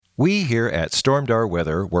We here at Stormdar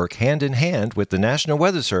Weather work hand in hand with the National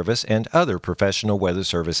Weather Service and other professional weather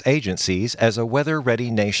service agencies as a Weather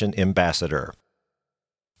Ready Nation ambassador.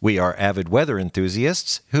 We are avid weather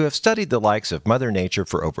enthusiasts who have studied the likes of Mother Nature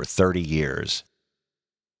for over 30 years.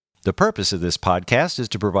 The purpose of this podcast is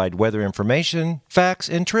to provide weather information, facts,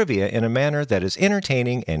 and trivia in a manner that is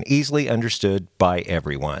entertaining and easily understood by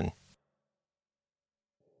everyone.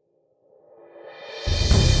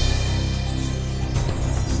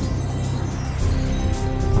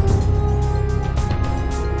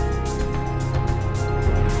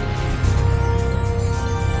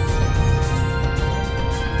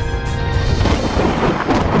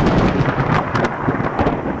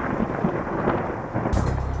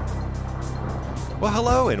 Well,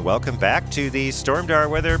 hello, and welcome back to the Stormdar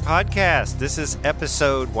Weather Podcast. This is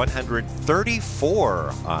episode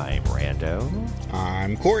 134. I'm Rando.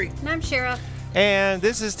 I'm Corey. And I'm Shara. And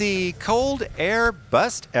this is the cold air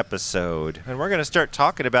bust episode. And we're going to start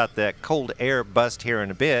talking about that cold air bust here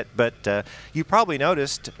in a bit. But you probably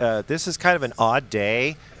noticed this is kind of an odd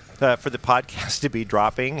day for the podcast to be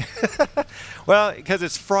dropping. Well, because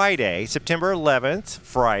it's Friday, September 11th,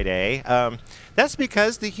 Friday. That's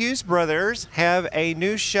because the Hughes brothers have a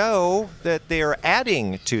new show that they are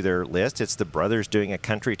adding to their list. It's the brothers doing a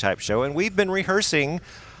country-type show, and we've been rehearsing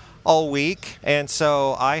all week, and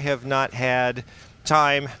so I have not had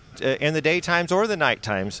time in the daytimes or the night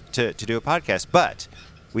times to do a podcast. But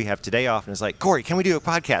we have today off, and it's like, Corey, can we do a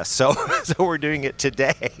podcast? So we're doing it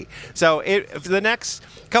today. So for the next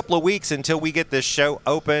couple of weeks until we get this show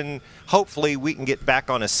open, hopefully we can get back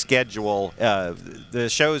on a schedule. The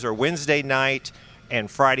shows are Wednesday night and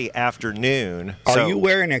Friday afternoon. Are you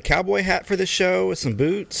wearing a cowboy hat for the show with some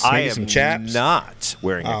boots, maybe some chaps? I am not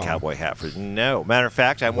wearing a cowboy hat for no. Matter of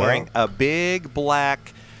fact, I'm wearing a big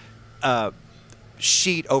black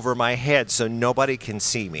sheet over my head so nobody can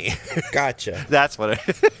see me. Gotcha. That's what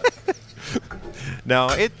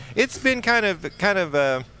No, it's been kind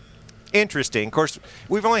of interesting. Of course,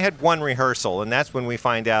 we've only had one rehearsal, and that's when we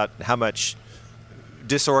find out how much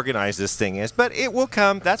disorganized this thing is. But it will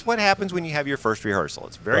come. That's what happens when you have your first rehearsal.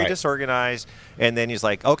 It's very disorganized, and then it's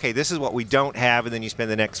like, okay, this is what we don't have, and then you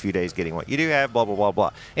spend the next few days getting what you do have, blah, blah, blah,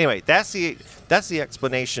 blah. Anyway, that's the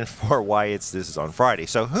explanation for why this is on Friday.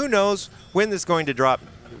 So who knows when this is going to drop,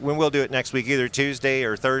 when we'll do it next week, either Tuesday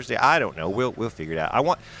or Thursday. I don't know. We'll figure it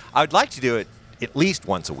out. I'd like to do it at least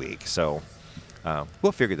once a week, so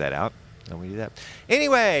we'll figure that out. And we do that.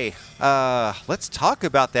 Anyway, let's talk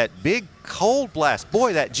about that big cold blast.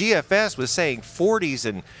 Boy, that GFS was saying 40s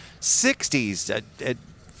and 60s. It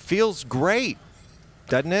feels great,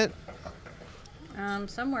 doesn't it?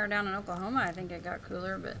 Somewhere down in Oklahoma, I think it got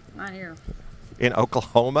cooler, but not here. In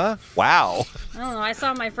Oklahoma? Wow. I don't know. I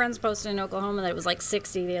saw my friends posting in Oklahoma that it was like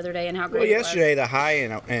 60 the other day and how great it was. Well, yesterday the high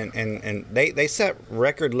and they set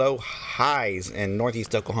record low highs in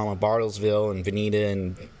northeast Oklahoma, Bartlesville and Veneta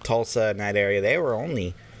and Tulsa and that area. They were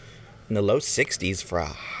only in the low 60s for a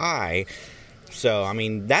high. So, I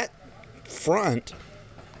mean, that front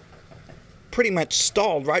pretty much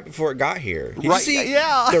stalled right before it got here. Did you see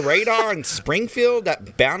the radar in Springfield?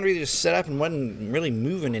 That boundary just set up and wasn't really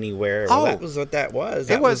moving anywhere. Well, that was what that was.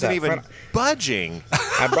 It wasn't even budging.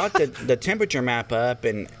 I brought the temperature map up,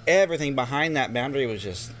 and everything behind that boundary was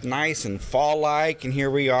just nice and fall-like. And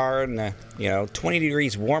here we are, in 20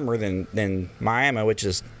 degrees warmer than Miami, which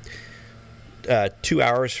is 2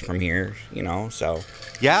 hours from here. So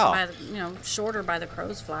shorter by the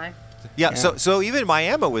crow's fly. Yeah, so even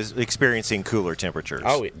Miami was experiencing cooler temperatures.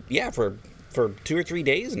 Oh, for 2 or 3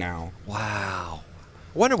 days now. Wow.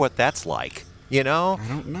 I wonder what that's like, I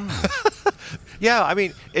don't know. Yeah, I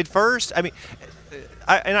mean, at first,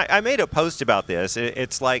 I made a post about this.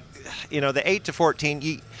 It's like, the 8 to 14,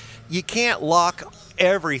 you can't lock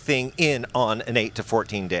everything in on an 8 to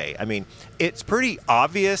 14 day. I mean, it's pretty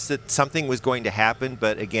obvious that something was going to happen,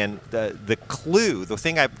 but again, the clue, the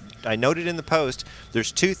thing I noted in the post,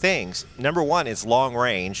 there's two things. Number one is long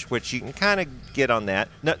range, which you can kind of get on that.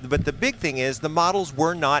 No, but the big thing is the models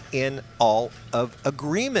were not in all of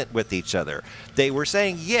agreement with each other. They were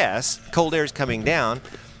saying, yes, cold air is coming down,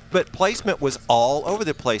 but placement was all over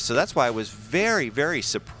the place. So that's why I was very, very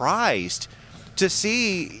surprised to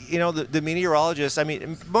see, the meteorologists,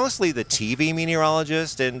 mostly the TV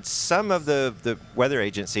meteorologists and some of the weather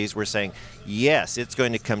agencies were saying, yes, it's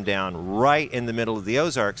going to come down right in the middle of the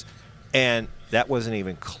Ozarks. And that wasn't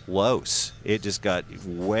even close. It just got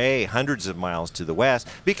way hundreds of miles to the west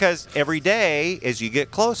because every day as you get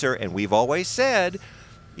closer, and we've always said,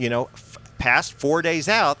 past 4 days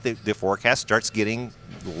out, the forecast starts getting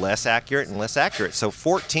less accurate and less accurate. So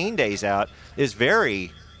 14 days out is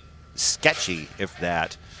very sketchy, if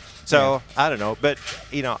that. So I don't know, but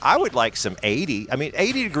I would like some 80. I mean,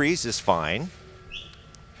 80 degrees is fine.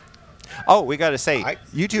 Oh, we got to say,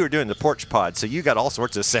 you two are doing the porch pod, so you got all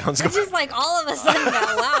sorts of sounds It's going. just like all of a sudden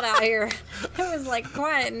got loud out here. It was like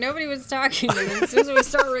quiet. Nobody was talking. And as soon as we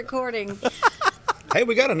started recording, Hey,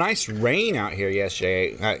 we got a nice rain out here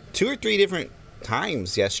yesterday. 2 or 3 different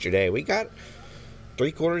times yesterday. We got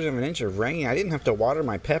 3/4 of an inch of rain. I didn't have to water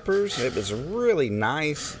my peppers. It was really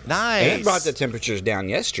nice. Nice. And it brought the temperatures down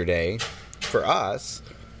yesterday for us.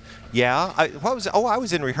 Yeah. I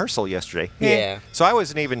was in rehearsal yesterday. Yeah. So I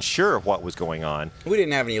wasn't even sure what was going on. We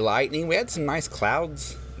didn't have any lightning. We had some nice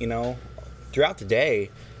clouds, throughout the day.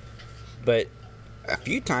 But a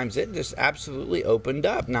few times it just absolutely opened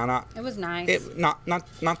up. Now, it was nice.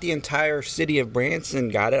 not the entire city of Branson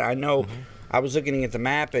got it. I know. I was looking at the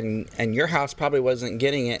map, and your house probably wasn't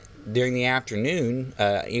getting it during the afternoon.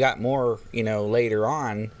 You got more, later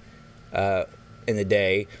on in the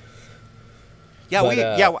day. Yeah,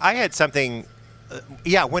 But, I had something.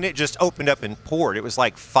 When it just opened up and poured, it was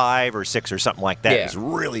like 5 or 6 or something like that. Yeah. It was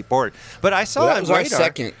really poured. But I saw That was our radar.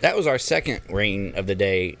 second. That was our second rain of the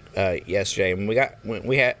day yesterday, and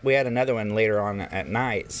we had another one later on at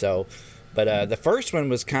night. So, but the first one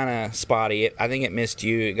was kind of spotty. I think it missed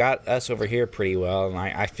you. It got us over here pretty well, and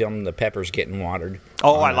I filmed the peppers getting watered.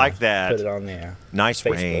 Oh, I like that. Put it on there. Nice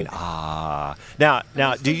Facebook. rain. Now, It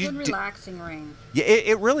was do a you? good relaxing rain? Yeah,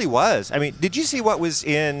 it really was. I mean, did you see what was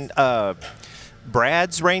in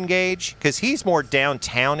Brad's rain gauge? Because he's more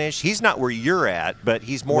downtownish. He's not where you're at, but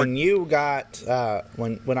he's more. When you got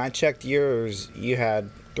when I checked yours, you had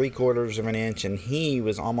 3/4 of an inch, and he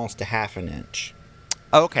was almost a half an inch.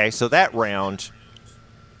 Okay, so that round.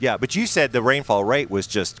 Yeah, but you said the rainfall rate was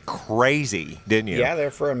just crazy, didn't you? Yeah,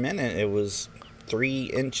 there for a minute it was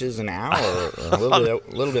 3 inches an hour, or a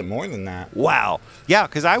little bit more than that. Wow. Yeah,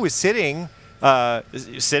 because I was sitting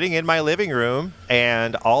in my living room,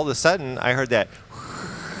 and all of a sudden I heard that,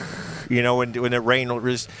 when the rain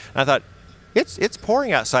was. I thought, it's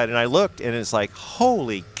pouring outside, and I looked, and it's like,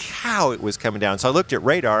 holy cow, it was coming down. So I looked at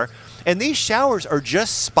radar, and these showers are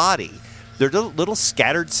just spotty. They're little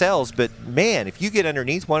scattered cells, but man, if you get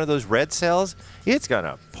underneath one of those red cells, it's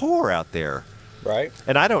gonna pour out there. Right.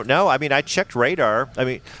 And I don't know. I mean, I checked radar. I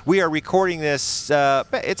mean, we are recording this.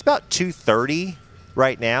 It's about 2:30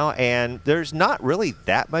 right now, and there's not really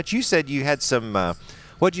that much. You said you had some.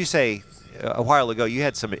 What'd you say a while ago? You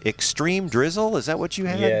had some extreme drizzle. Is that what you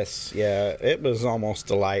had? Yes. Yeah. It was almost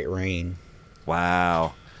a light rain.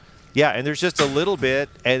 Wow. Yeah, and there's just a little bit,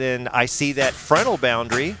 and then I see that frontal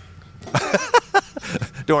boundary.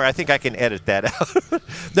 Don't worry, I think I can edit that out.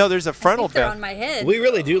 No, there's a frontal They're on boundary. my head. We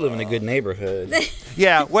really do live in a good neighborhood.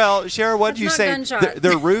 Yeah, well, Shara, what did you That's say? not gunshot.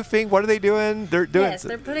 They're roofing. What are they doing? They're doing. Yes,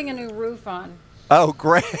 they're putting a new roof on. Oh,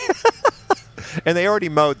 great. And they already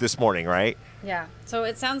mowed this morning, right? Yeah, so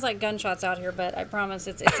it sounds like gunshots out here, but I promise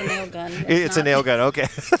it's a nail gun. It's a not- nail gun. Okay.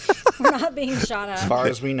 We're not being shot at. As far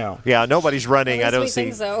as we know. Yeah, nobody's running. At I least don't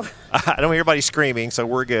we see. think so. I don't hear anybody screaming, so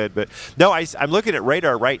we're good. But no, I'm looking at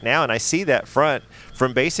radar right now, and I see that front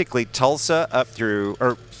from basically Tulsa up through,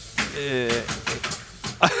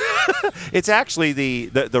 it's actually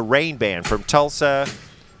the rain band from Tulsa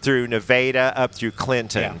through Nevada up through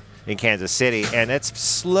Clinton. Yeah. In Kansas City, and it's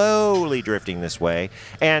slowly drifting this way.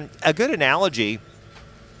 And a good analogy,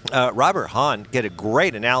 Robert Hahn get a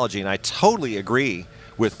great analogy, and I totally agree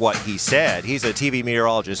with what he said. He's a TV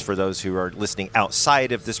meteorologist for those who are listening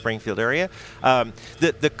outside of the Springfield area.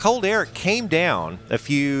 The cold air came down a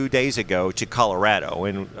few days ago to Colorado,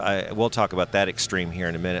 and we'll talk about that extreme here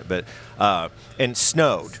in a minute, but and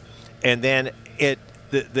snowed. And then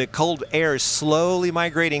the cold air is slowly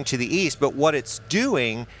migrating to the east, but what it's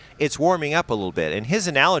doing, it's warming up a little bit. And his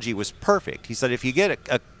analogy was perfect. He said if you get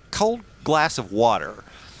a cold glass of water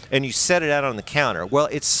and you set it out on the counter, well,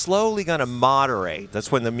 it's slowly going to moderate.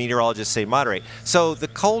 That's when the meteorologists say moderate. So the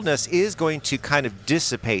coldness is going to kind of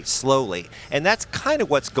dissipate slowly. And that's kind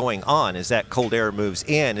of what's going on as that cold air moves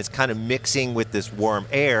in. It's kind of mixing with this warm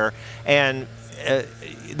air. And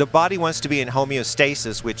the body wants to be in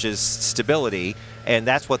homeostasis, which is stability, and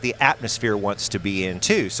that's what the atmosphere wants to be in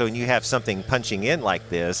too. So when you have something punching in like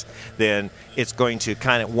this, then it's going to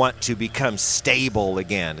kind of want to become stable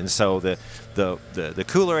again. And so the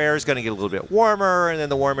cooler air is going to get a little bit warmer, and then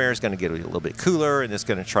the warm air is going to get a little bit cooler, and it's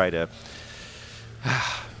going to try to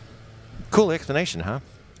cool explanation, huh?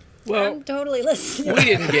 Well, I'm totally listening.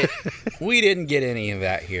 we didn't get any of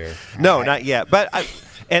that here. No, All right. not yet. But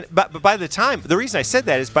by the time, the reason I said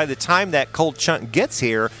that is by the time that cold chunk gets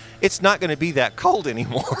here, it's not going to be that cold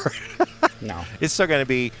anymore. No. It's still going to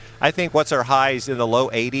be, I think, what's our highs in the low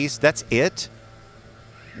 80s? That's it?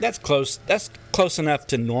 That's close. That's close enough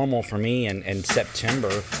to normal for me in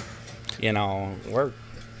September. You know,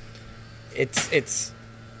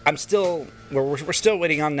 I'm still, we're still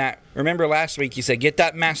waiting on that. Remember last week you said, get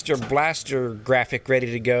that Master Blaster graphic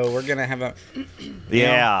ready to go. We're going to have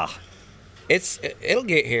Yeah. It'll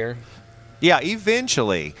get here. Yeah,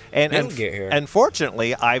 eventually. It'll get here.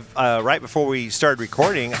 Unfortunately, I've right before we started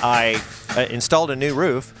recording, I installed a new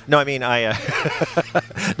roof. No, I mean I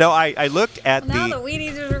looked at Now the weed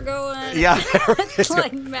eaters are going. Yeah. It's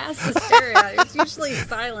like mass hysteria. It's usually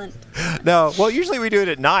silent. No, well, usually we do it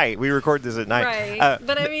at night. We record this at night. Right.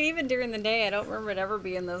 But I mean, even during the day, I don't remember it ever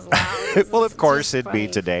being this loud. Well, of course just it'd be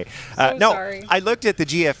funny. today. So No, sorry. I looked at the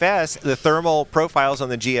GFS, the thermal profiles on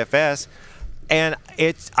the GFS, and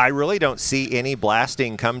I really don't see any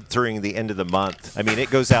blasting come during the end of the month. I mean, it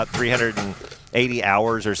goes out 380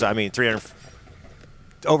 hours or so. I mean,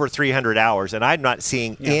 over 300 hours, and I'm not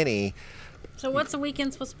seeing any. So what's the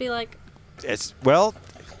weekend supposed to be like? It's kind of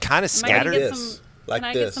Am I gonna scattered. get This, some? like Can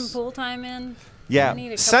I get this. some pool time in? Yeah, I need a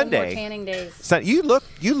couple Sunday. more tanning days. So you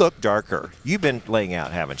look darker. You've been laying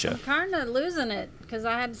out, haven't you? I'm kind of losing it because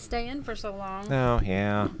I had to stay in for so long. Oh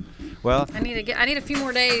yeah. Well, I need a few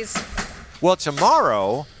more days. Well,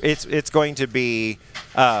 tomorrow it's going to be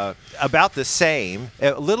about the same,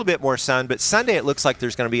 a little bit more sun, but Sunday it looks like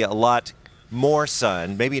there's going to be a lot more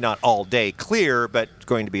sun. Maybe not all day clear, but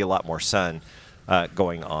going to be a lot more sun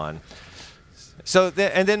going on. So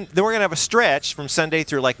then we're going to have a stretch from Sunday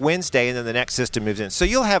through like Wednesday, and then the next system moves in. So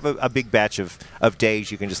you'll have a big batch of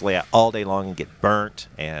days you can just lay out all day long and get burnt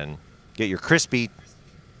and get your crispy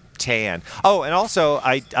tan. Oh, and also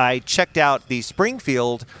I checked out the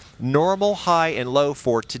Springfield normal high and low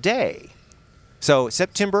for today. So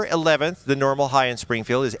September 11th, the normal high in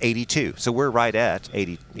Springfield is 82. So we're right at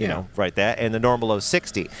 80, right that, and the normal low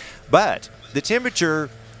 60. But the temperature,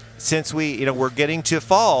 since we're getting to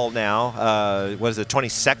fall now, what is it,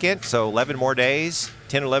 22nd? So 11 more days,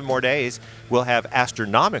 10, 11 more days, we'll have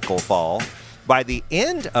astronomical fall. By the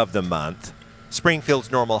end of the month,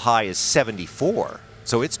 Springfield's normal high is 74.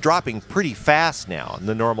 So it's dropping pretty fast now. And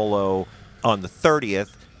the normal low on the 30th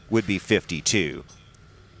would be 52.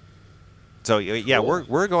 So yeah, Cool.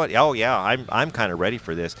 we're going. Oh yeah, I'm kind of ready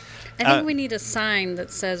for this. I think we need a sign that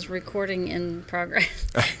says "recording in progress."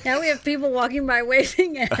 Now we have people walking by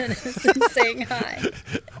waving at us and saying hi.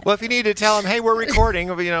 Well, if you need to tell them, hey, we're recording,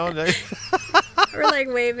 We're like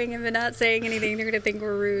waving and not saying anything. They're gonna think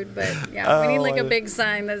we're rude, but yeah, we need like a big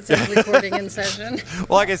sign that says "recording in session."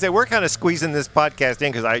 Well, like I said, we're kind of squeezing this podcast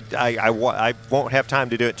in because I won't have time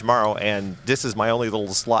to do it tomorrow, and this is my only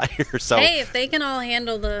little slot here. So Hey, if they can all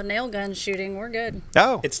handle the nail gun shooting, we're good.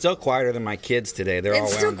 oh, It's still quieter than my kids today. They're all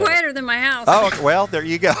It's still wound up. quieter than my house. oh, well, there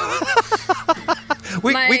you go.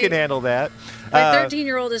 we My- can handle that. My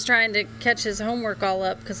 13-year-old is trying to catch his homework all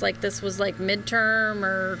up because like this was like midterm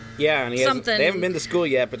or Yeah, and something. they haven't been to school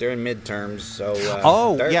yet, but they're in midterms. So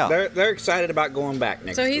yeah. they're excited about going back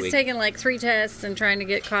next So he's week. taking like 3 tests and trying to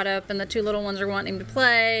get caught up, and the 2 little ones are wanting him to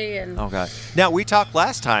play. And Oh god. Now we talked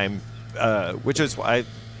last time, which was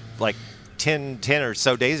like 10 or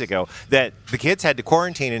so days ago, that the kids had to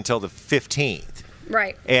quarantine until the 15th,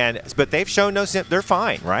 right, but they've shown no symptoms. They're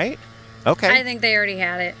fine, right? Okay. I think they already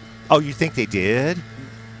had it. Oh, you think they did?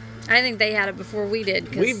 I think they had it before we did.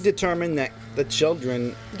 'Cause We've determined that the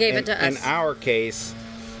children, Gave it to in us. our case,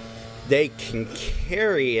 they can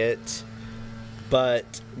carry it, but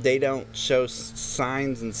they don't show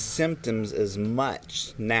signs and symptoms as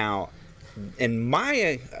much. Now, in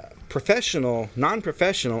my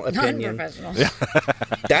non-professional opinion, non-professional.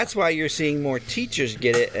 that's why you're seeing more teachers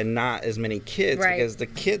get it and not as many kids, Right. because the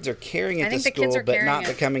kids are carrying I it to think the kids school are but carrying not it.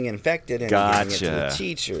 becoming infected and giving it to the Gotcha.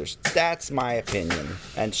 teachers. That's my opinion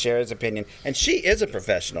and Cher's opinion. And she is a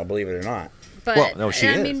professional, believe it or not. But Well, no, she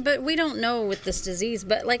I is. mean, but we don't know with this disease.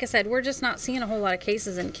 But like I said, we're just not seeing a whole lot of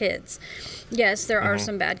cases in kids. Yes, there are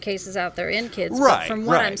some bad cases out there in kids. Right, But from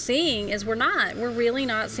what I'm right. seeing is we're really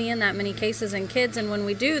not seeing that many cases in kids. And when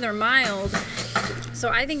we do, they're mild. So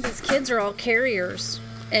I think these kids are all carriers.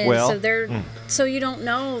 And Well, so so you don't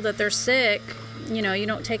know that they're sick. You know, you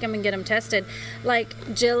don't take them and get them tested.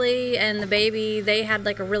 Like Jilly and the baby, they had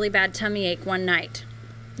like a really bad tummy ache one night.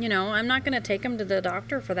 You know, I'm not going to take them to the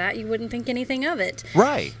doctor for that. You wouldn't think anything of it.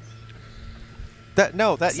 Right.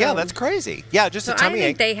 Yeah, So- that's crazy. Yeah, just So a I tummy think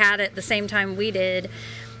ache. they had it the same time we did.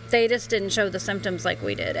 They just didn't show the symptoms like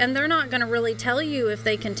we did. And they're not going to really tell you if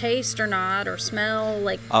they can taste or not or smell.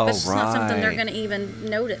 Like, Oh, that's just not something they're right. going to even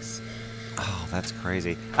notice. Oh, that's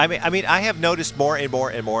crazy. I mean, I have noticed more and more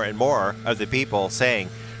and more and more of the people saying,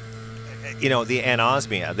 the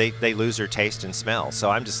anosmia, they lose their taste and smell. So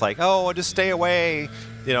I'm just like, oh, just stay away.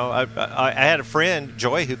 I had a friend,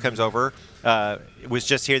 Joy, who comes over, was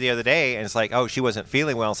just here the other day, and it's like, oh, she wasn't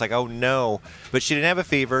feeling well. It's like, oh no, but she didn't have a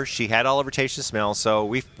fever. She had all of her taste and smell, so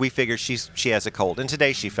we figured she has a cold. And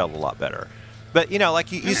today she felt a lot better. But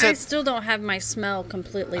like you said, I still don't have my smell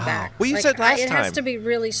completely back. Well, you said last it time has to be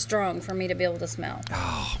really strong for me to be able to smell.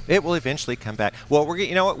 Oh, it will eventually come back. Well,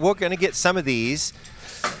 you know what? We're going to get some of these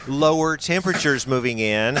lower temperatures moving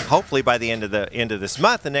in. Hopefully by the end of this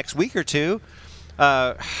month, the next week or two,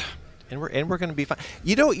 and we're going to be fine.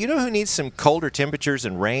 You know who needs some colder temperatures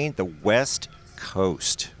and rain? The West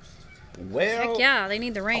Coast. Well, Heck yeah, they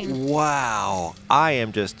need the rain. Wow, I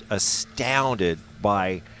am just astounded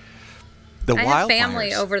by the wildfires. I have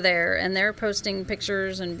family over there, and they're posting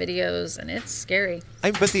pictures and videos, and it's scary.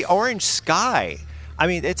 But the orange sky. I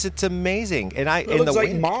mean, it's amazing, and it looks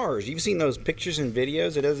like Mars. You've seen those pictures and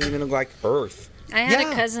videos. It doesn't even look like Earth. I had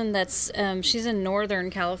a cousin that's she's in Northern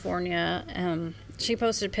California. She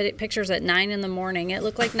posted pictures at 9 in the morning. It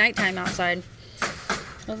looked like nighttime outside.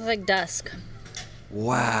 It looked like dusk.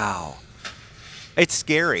 Wow, it's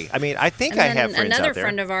scary. I mean, I think I have friends out there. Another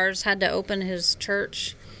friend of ours had to open his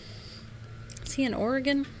church. Is he in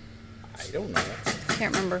Oregon? I don't know.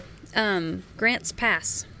 Can't remember. Grants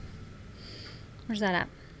Pass. Where's that at?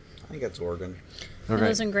 I think that's Oregon. He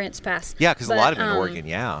lives in Grants Pass. Yeah, because a lot of them in Oregon,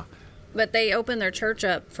 yeah. But they opened their church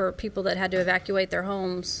up for people that had to evacuate their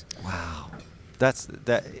homes. Wow.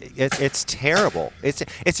 It's terrible. It's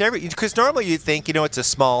because normally you think it's a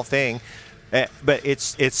small thing, but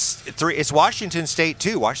it's Washington State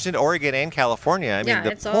too, Washington, Oregon, and California. I mean,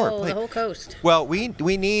 it's all the whole coast. Well, we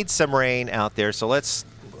need some rain out there, so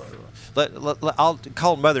I'll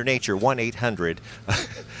call Mother Nature 1-800.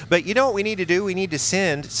 But you know what we need to do? We need to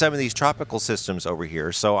send some of these tropical systems over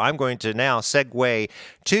here. So I'm going to now segue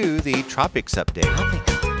to the tropics update.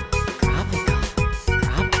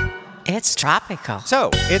 It's tropical. So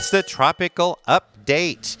it's the tropical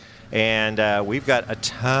update. And we've got a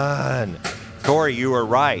ton. Corey, you were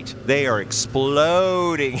right. They are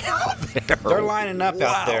exploding out there. They're lining up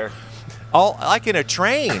out there. All like in a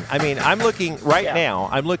train. I mean, I'm looking now.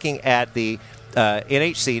 I'm looking at the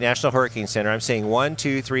NHC, National Hurricane Center. I'm seeing 1,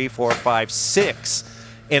 2, 3, 4, 5, 6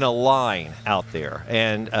 in a line out there.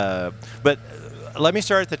 And but let me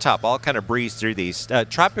start at the top. I'll kind of breeze through these.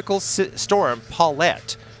 Tropical storm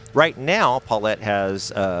Paulette. Right now, Paulette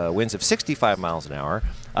has winds of 65 miles an hour.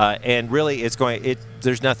 And really,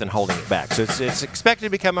 there's nothing holding it back. So it's expected to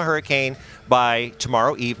become a hurricane by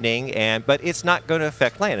tomorrow evening, but it's not going to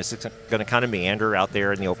affect land. It's going to kind of meander out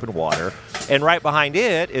there in the open water. And right behind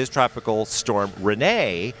it is Tropical Storm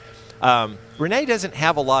Renee. Renee doesn't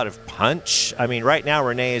have a lot of punch. I mean, right now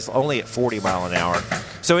Renee is only at 40 mile an hour,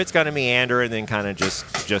 so it's going to meander and then kind of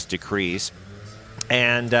just decrease.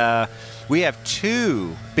 And we have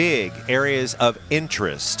two big areas of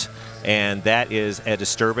interest. And that is a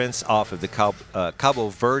disturbance off of the Cabo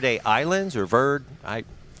Verde Islands, or Verde. I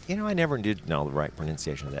never did know the right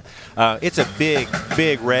pronunciation of that. It's a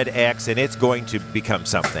big red X, and it's going to become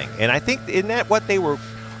something. And I think,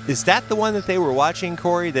 is that the one that they were watching,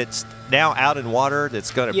 Corey, that's now out in water that's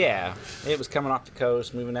going to... Yeah, it was coming off the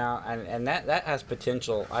coast, moving out, and that has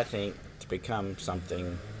potential, I think, to become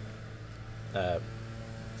something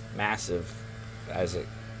massive as it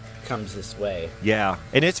comes this way. Yeah,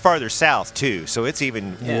 and it's farther south too, so it's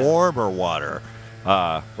even warmer water.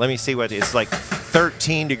 Let me see what it's like.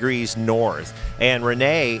 13 degrees north, and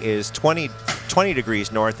Renee is 20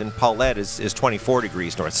 degrees north, and Paulette is 24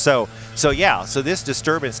 degrees north. So this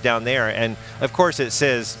disturbance down there, and of course it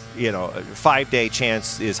says 5-day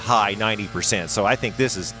chance is high, 90%. So I think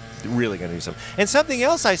this is really going to do something. And something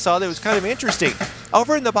else I saw that was kind of interesting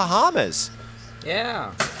over in the Bahamas.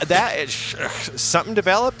 Yeah, that is, something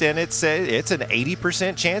developed, and it's an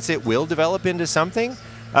 80% chance it will develop into something.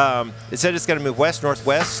 It said it's going to move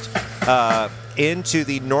west-northwest into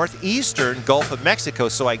the northeastern Gulf of Mexico.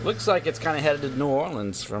 So looks like it's kind of headed to New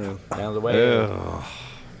Orleans from down the way. Oh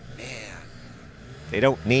man, they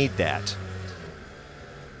don't need that.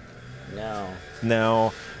 No.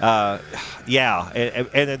 Yeah,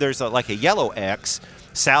 and there's like a yellow X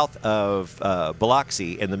south of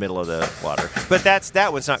Biloxi in the middle of the water. But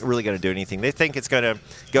that one's not really going to do anything. They think it's going to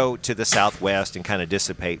go to the southwest and kind of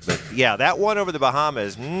dissipate. But, yeah, that one over the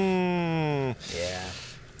Bahamas,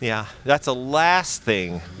 yeah, that's the last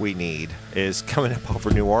thing we need is coming up over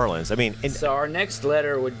New Orleans. I mean... So our next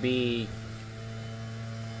letter would be...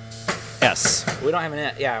 S. We don't have an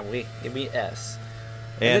S. Yeah, it'd be S.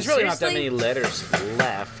 And there's really not that many letters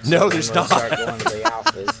left. No, there's not. Start going to the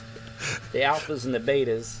alphas. The alphas and the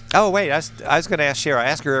betas. Oh, wait. I was going to ask Shara. I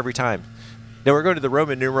ask her every time. No, we're going to the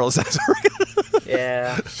Roman numerals.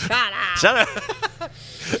 Yeah. Shut up. Shut up.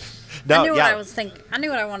 No, I knew what yeah. I was thinking. I knew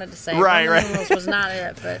what I wanted to say. Right, Roman right. numerals was not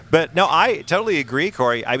it, but But no, I totally agree,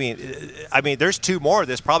 Corey. I mean, there's two more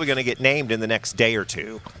that's probably going to get named in the next day or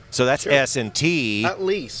two. So that's Sure. S and T. At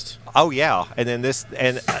least. Oh yeah, and then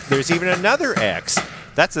there's even another X.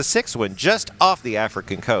 That's the sixth one, just off the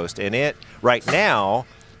African coast, and it right now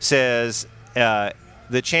says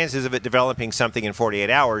the chances of it developing something in 48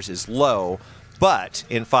 hours is low, but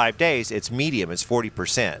in 5 days it's medium. It's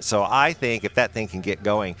 40%. So I think if that thing can get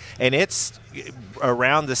going, and it's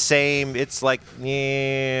around the same, it's like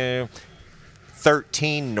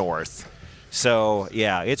 13 north. So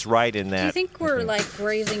yeah, it's right in that. do you think we're like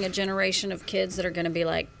raising a generation of kids that are going to be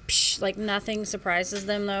like, psh, like nothing surprises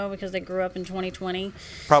them though because they grew up in 2020?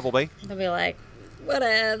 Probably. They'll be like,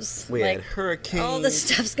 whatevs. We like, had hurricanes. all this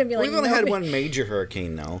stuff's going to be like, We've only no had big, one major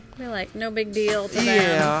hurricane, though. Be like, no big deal to them.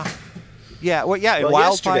 Yeah. Yeah. Well, yeah. And Well,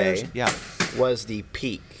 wildfires. yesterday- Yeah. Was the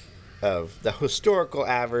peak of the historical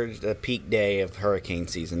average, the peak day of hurricane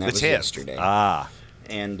season. That The was 10th. yesterday. Ah.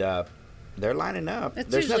 And they're lining up. That's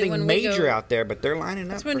There's usually nothing when we major go- out there, but they're lining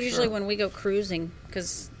That's up. when for usually sure. when we go cruising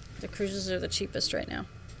because the cruises are the cheapest right now.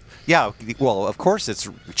 Yeah, well, of course it's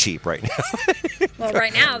cheap right now. Well,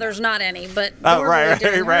 right now there's not any, but Oh, normally right,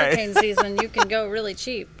 during right. hurricane season you can go really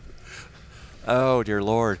cheap. Oh, dear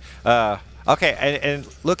Lord. Okay, and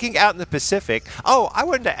looking out in the Pacific, I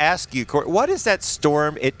wanted to ask you, Court, what is that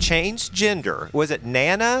storm? It changed gender. Was it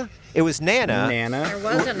Nana? It was Nana. There Nana.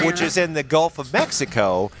 was a Which Nana. is in the Gulf of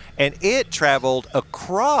Mexico, and it traveled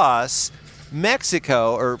across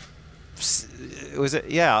Mexico, or was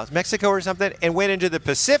it, Mexico or something, and went into the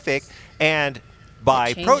Pacific, and by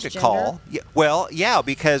It changed protocol,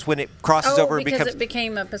 because when it crosses over, it because becomes it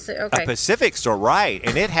became a Pacific. a Okay. Pacific store, right?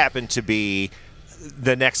 And it happened to be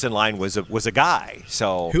the next in line was a guy,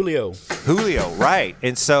 so Julio. Julio, right?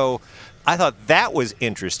 And so I thought that was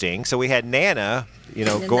interesting. So we had Nana,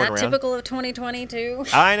 Isn't going that around. typical of 2022?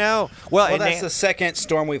 I know. Well, Well, and that's the second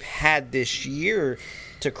storm we've had this year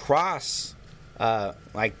to cross,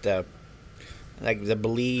 like the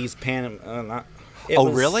Belize, Panama. It Oh,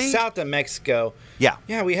 was really? South of Mexico. Yeah.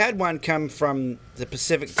 Yeah, we had one come from the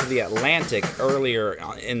Pacific to the Atlantic earlier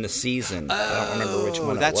in the season. I don't remember which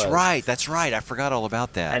one that's it was. right. That's right. I forgot all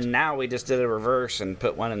about that. And now we just did a reverse and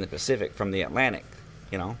put one in the Pacific from the Atlantic.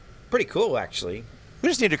 Pretty cool, actually. We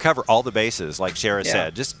just need to cover all the bases, like Shara Yeah.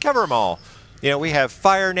 said. Just cover them all. We have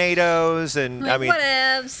fire nados, and Like, I mean,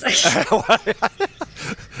 whatevs.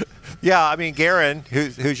 yeah, I mean, Garen,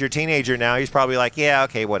 who's your teenager now, he's probably like, yeah,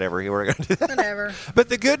 okay, whatever. We're going to do that. Whatever. But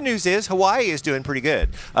the good news is Hawaii is doing pretty good.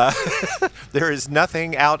 There is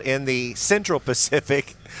nothing out in the Central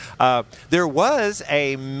Pacific. There was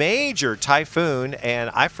a major typhoon, and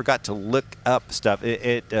I forgot to look up stuff.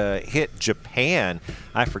 It hit Japan.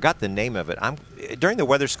 I forgot the name of it. During the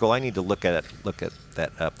weather school. I need to look at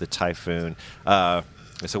that up. The typhoon. So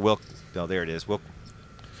there it is.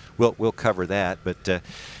 We'll cover that. But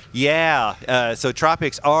so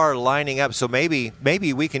tropics are lining up. So maybe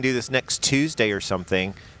we can do this next Tuesday or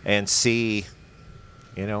something and see,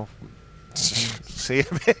 see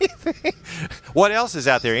if anything. What else is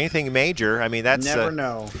out there? Anything major? I mean, that's Never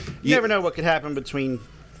know. you- You never know what could happen between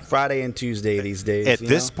Friday and Tuesday these days. At you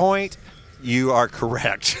this know? point, you are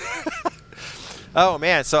correct. Oh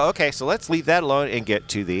man. So let's leave that alone and get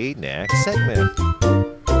to the next segment.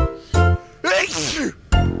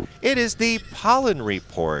 It is the pollen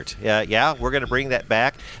report. We're going to bring that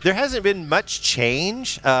back. There hasn't been much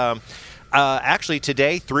change. Actually,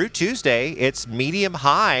 today through Tuesday, it's medium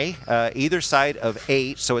high, either side of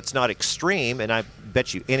 8, so it's not extreme. And I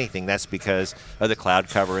bet you anything that's because of the cloud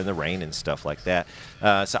cover and the rain and stuff like that.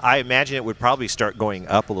 So I imagine it would probably start going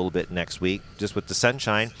up a little bit next week, just with the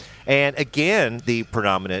sunshine. And again, the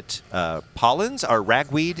predominant pollens are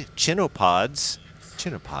ragweed, chinnopods,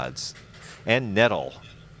 and nettle.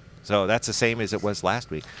 So that's the same as it was last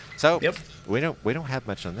week. So Yep. we don't have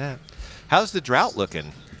much on that. How's the drought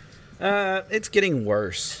looking? It's getting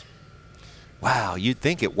worse. Wow, you'd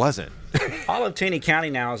think it wasn't. All of Taney County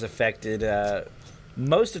now is affected.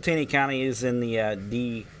 Most of Taney County is in the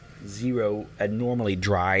D0 abnormally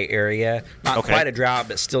dry area. Not Okay. quite a drought,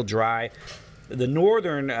 but still dry. The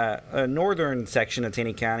northern section of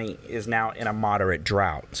Taney County is now in a moderate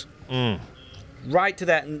drought. Right to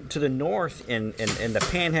the north in the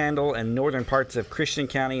Panhandle and northern parts of Christian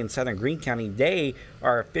County and southern Greene County, they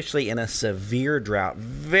are officially in a severe drought,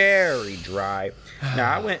 very dry.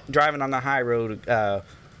 Now, I went driving on the high road a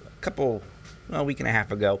week and a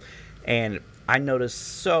half ago, and I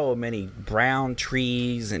noticed so many brown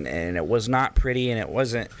trees, and it was not pretty, and it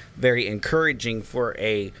wasn't very encouraging for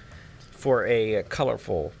a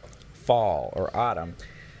colorful fall or autumn.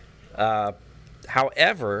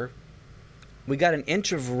 However, we got an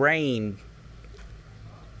inch of rain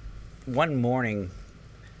one morning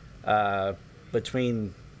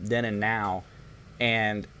between then and now.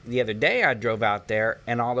 And the other day I drove out there,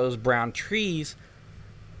 and all those brown trees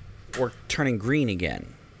were turning green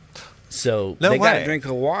again. So No they got way. a drink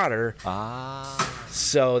of water. Ah.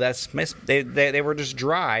 So they were just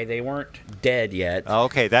dry. They weren't dead yet.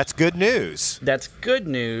 Okay, that's good news. That's good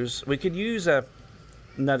news. We could use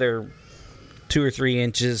another 2 or 3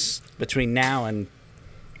 inches between now and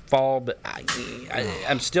fall, but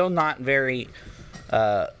I'm still not very.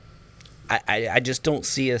 I just don't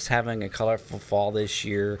see us having a colorful fall this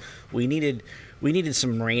year. We needed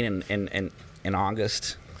some rain in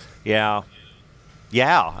August. Yeah.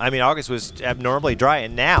 Yeah, I mean August was abnormally dry,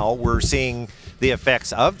 and now we're seeing the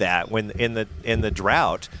effects of that. When in the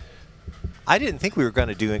drought, I didn't think we were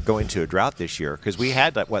going to go into a drought this year because we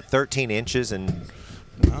had 13 inches, and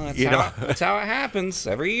Well, that's how it happens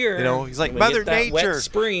every year. You know, he's like, We Mother get that Nature. wet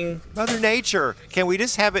spring. Mother Nature, can we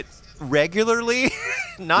just have it regularly,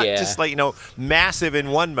 not Yeah. just massive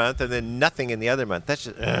in one month and then nothing in the other month? That's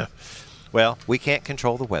just well, we can't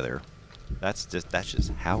control the weather. That's just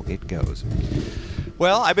how it goes.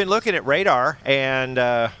 Well, I've been looking at radar, and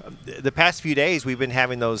the past few days we've been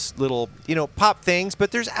having those little, pop things, but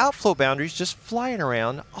there's outflow boundaries just flying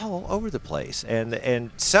around all over the place. And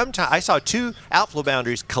sometimes I saw 2 outflow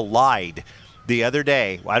boundaries collide the other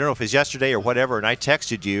day. I don't know if it was yesterday or whatever, and I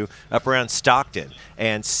texted you up around Stockton.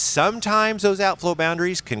 And sometimes those outflow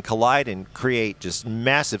boundaries can collide and create just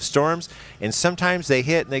massive storms, and sometimes they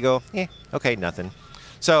hit and they go, okay, nothing.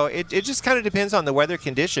 So it just kind of depends on the weather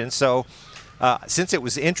conditions. So since it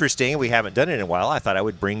was interesting, we haven't done it in a while, I thought I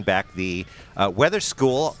would bring back the weather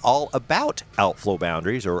school all about outflow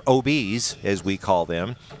boundaries, or OBs as we call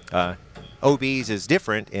them. OBs is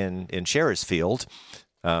different in Sheriff's field.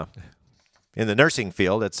 In the nursing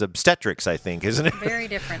field, it's obstetrics, I think, isn't it? Very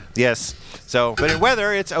different. Yes. So, but in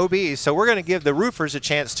weather, it's OBs. So we're going to give the roofers a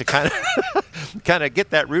chance to kind of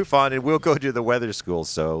get that roof on, and we'll go to the weather school.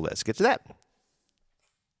 So let's get to that.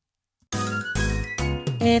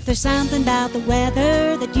 If there's something about the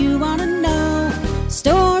weather that you want to know,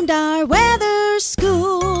 Stormdar Weather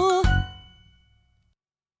School.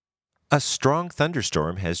 A strong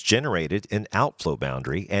thunderstorm has generated an outflow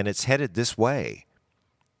boundary, and it's headed this way.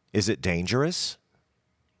 Is it dangerous?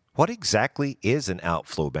 What exactly is an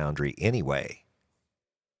outflow boundary anyway?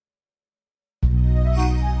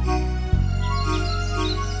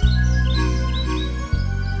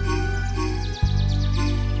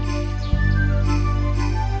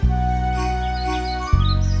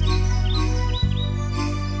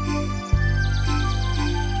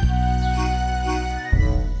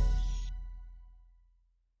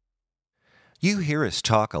 You hear us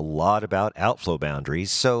talk a lot about outflow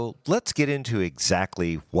boundaries, so let's get into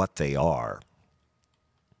exactly what they are.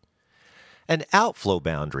 An outflow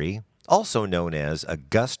boundary, also known as a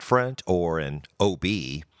gust front or an OB,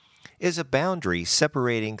 is a boundary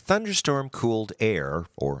separating thunderstorm-cooled air,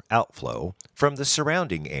 or outflow, from the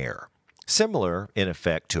surrounding air, similar in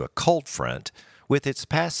effect to a cold front, with its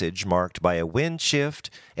passage marked by a wind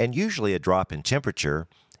shift and usually a drop in temperature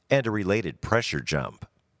and a related pressure jump.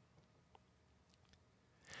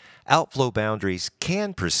 Outflow boundaries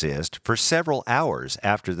can persist for several hours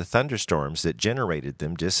after the thunderstorms that generated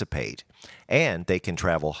them dissipate, and they can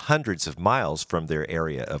travel hundreds of miles from their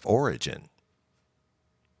area of origin.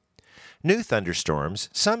 New thunderstorms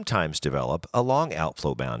sometimes develop along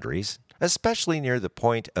outflow boundaries, especially near the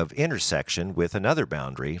point of intersection with another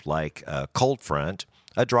boundary like a cold front,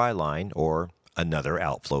 a dry line, or another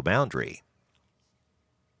outflow boundary.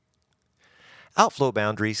 Outflow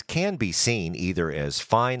boundaries can be seen either as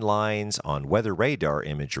fine lines on weather radar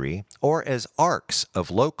imagery or as arcs of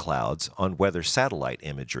low clouds on weather satellite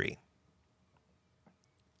imagery.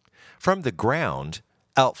 From the ground,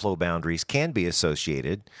 outflow boundaries can be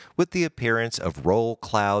associated with the appearance of roll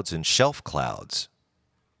clouds and shelf clouds.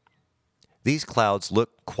 These clouds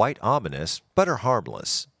look quite ominous but are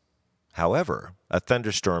harmless. However, a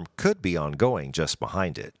thunderstorm could be ongoing just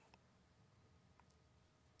behind it.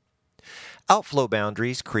 Outflow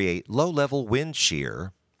boundaries create low-level wind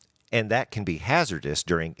shear, and that can be hazardous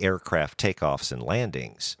during aircraft takeoffs and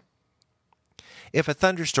landings. If a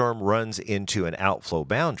thunderstorm runs into an outflow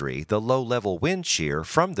boundary, the low-level wind shear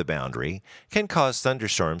from the boundary can cause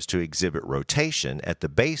thunderstorms to exhibit rotation at the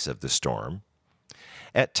base of the storm,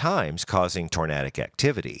 at times causing tornadic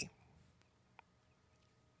activity.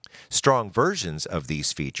 Strong versions of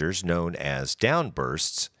these features, known as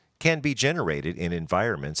downbursts, can be generated in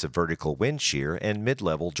environments of vertical wind shear and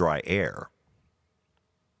mid-level dry air.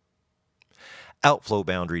 Outflow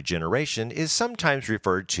boundary generation is sometimes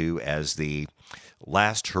referred to as the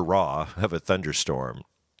last hurrah of a thunderstorm.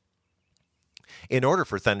 In order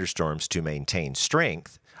for thunderstorms to maintain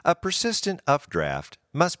strength, a persistent updraft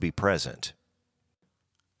must be present.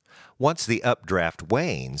 Once the updraft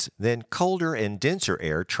wanes, then colder and denser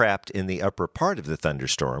air trapped in the upper part of the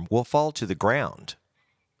thunderstorm will fall to the ground.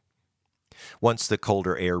 Once the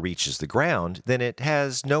colder air reaches the ground, then it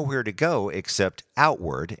has nowhere to go except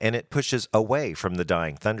outward, and it pushes away from the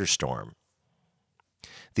dying thunderstorm.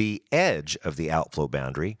 The edge of the outflow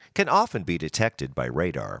boundary can often be detected by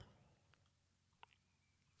radar.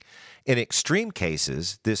 In extreme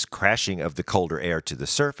cases, this crashing of the colder air to the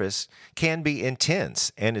surface can be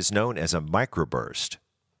intense and is known as a microburst.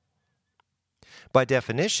 By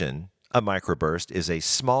definition, a microburst is a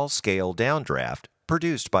small-scale downdraft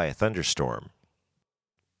produced by a thunderstorm.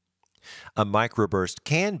 A microburst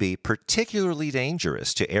can be particularly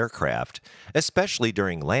dangerous to aircraft, especially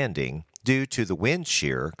during landing, due to the wind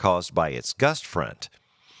shear caused by its gust front,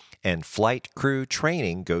 and flight crew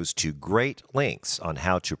training goes to great lengths on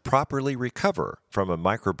how to properly recover from a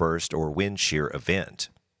microburst or wind shear event.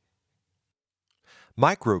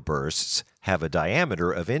 Microbursts have a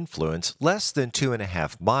diameter of influence less than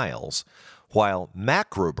 2.5 miles, while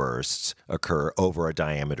macrobursts occur over a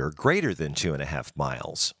diameter greater than 2.5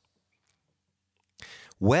 miles.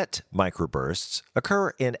 Wet microbursts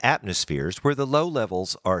occur in atmospheres where the low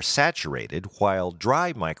levels are saturated, while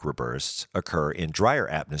dry microbursts occur in drier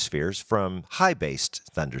atmospheres from high-based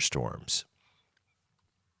thunderstorms.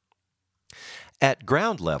 At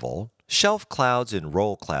ground level, shelf clouds and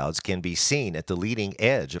roll clouds can be seen at the leading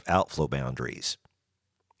edge of outflow boundaries.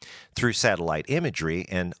 Through satellite imagery,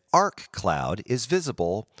 an arc cloud is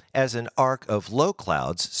visible as an arc of low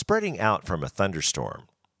clouds spreading out from a thunderstorm.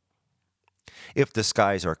 If the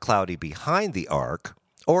skies are cloudy behind the arc,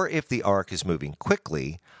 or if the arc is moving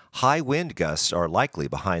quickly, high wind gusts are likely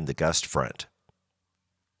behind the gust front.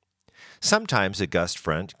 Sometimes a gust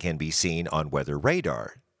front can be seen on weather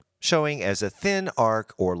radar, showing as a thin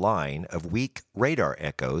arc or line of weak radar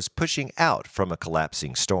echoes pushing out from a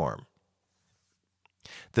collapsing storm.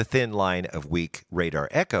 The thin line of weak radar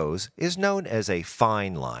echoes is known as a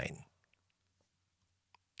fine line.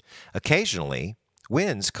 Occasionally,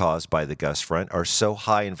 winds caused by the gust front are so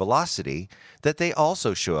high in velocity that they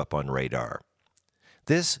also show up on radar.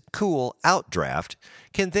 This cool outdraft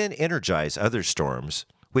can then energize other storms,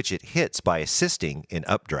 which it hits by assisting in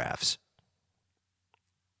updrafts.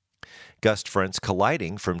 Gust fronts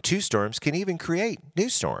colliding from two storms can even create new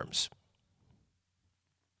storms.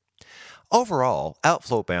 Overall,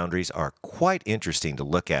 outflow boundaries are quite interesting to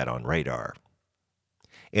look at on radar.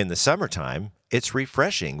 In the summertime, it's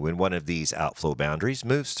refreshing when one of these outflow boundaries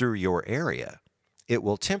moves through your area. It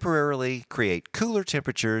will temporarily create cooler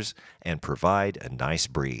temperatures and provide a nice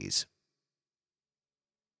breeze.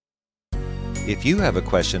 If you have a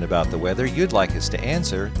question about the weather you'd like us to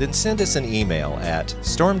answer, then send us an email at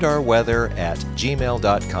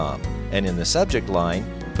stormdarweather@gmail.com and in the subject line,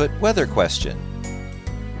 put weather question.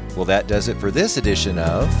 Well, that does it for this edition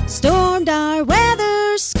of Stormdar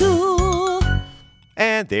Weather School.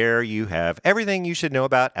 And there you have everything you should know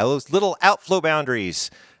about those little outflow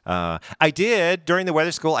boundaries. During the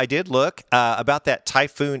weather school, I did look about that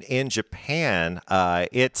typhoon in Japan.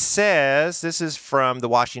 It says, this is from the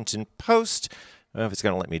Washington Post. I don't know if it's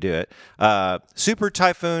going to let me do it. Super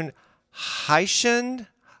Typhoon Haishen,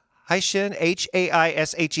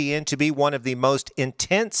 Haishen, to be one of the most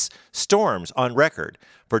intense storms on record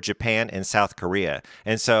for Japan and South Korea.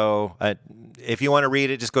 And so if you want to read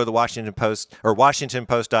it, just go to the Washington Post or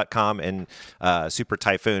WashingtonPost.com and Super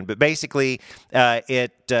Typhoon. But basically,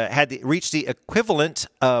 it had reached the equivalent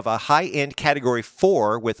of a high-end Category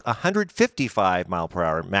 4 with 155 mile per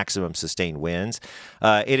hour maximum sustained winds.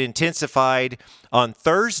 It intensified on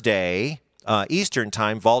Thursday, Eastern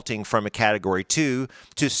Time, vaulting from a Category 2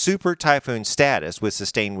 to super typhoon status with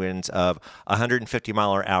sustained winds of 150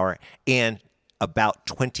 mile per hour in about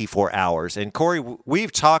 24 hours. And Corey,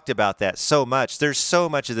 we've talked about that so much. There's so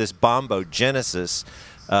much of this bombogenesis,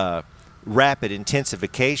 rapid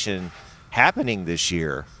intensification happening this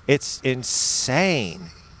year. It's insane.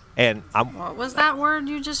 And What was that word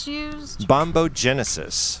you just used?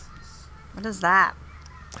 Bombogenesis. What is that?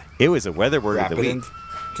 It was a weather word Rapid of the week.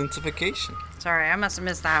 intensification. Sorry, I must have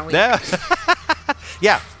missed that week.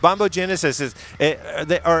 Yeah, bombogenesis is,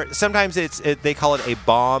 or sometimes they call it a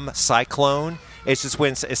bomb cyclone. It's just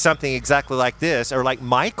when it's something exactly like this, or like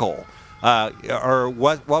Michael, or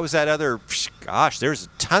what was that other? Gosh, there's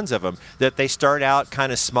tons of them that they start out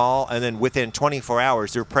kind of small, and then within 24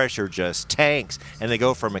 hours, their pressure just tanks, and they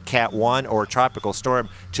go from a Cat 1 or a tropical storm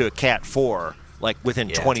to a Cat 4. like within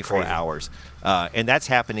Yeah, it's 24 crazy. hours. And that's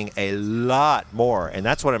happening a lot more. And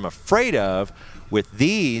that's what I'm afraid of with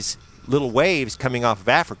these little waves coming off of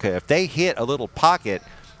Africa. If they hit a little pocket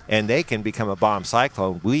and they can become a bomb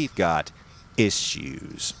cyclone, we've got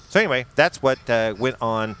issues. So anyway, that's what went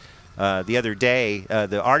on the other day.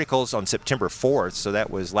 The article's on September 4th, so that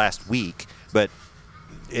was last week. But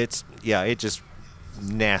it just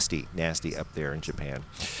nasty up there in Japan.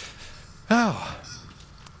 Oh.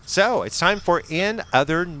 So it's time for In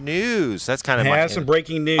Other News. That's kind of my... Have some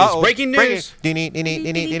breaking news. Uh-oh. Breaking news. Okay,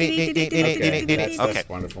 That's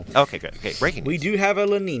wonderful. Okay, good. Okay, breaking news. We do have a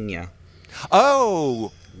La Nina.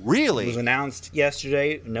 Oh, It was really? announced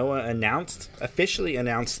yesterday. NOAA officially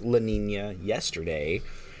announced La Nina yesterday.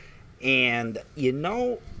 And,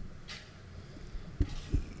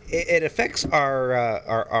 it affects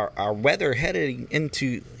our weather heading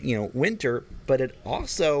into, winter, but it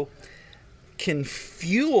also can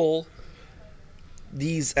fuel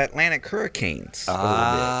these Atlantic hurricanes.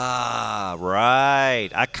 Ah, right.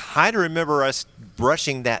 I kind of remember us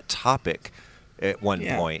brushing that topic at one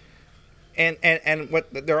point. And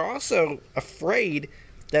what they're also afraid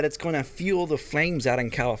that it's going to fuel the flames out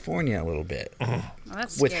in California a little bit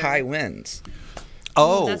That's with scary. high winds.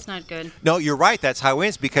 Oh, That's not good. No, you're right. That's high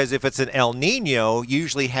winds because if it's an El Nino, you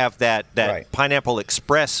usually have that Right. Pineapple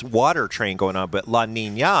Express water train going on. But La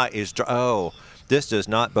Nina is this does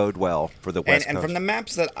not bode well for the West And Coast. from the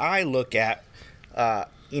maps that I look at, we're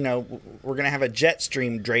going to have a jet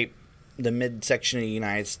stream drape the midsection of the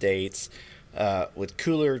United States with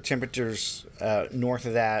cooler temperatures north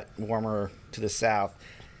of that, warmer to the south.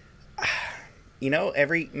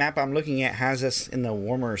 Every map I'm looking at has us in the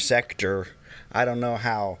warmer sector. I don't know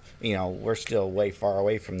how, we're still way far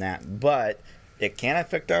away from that, but it can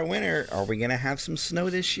affect our winter. Are we going to have some snow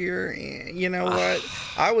this year? You know what?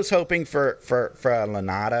 I was hoping for a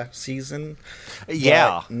Lanada season.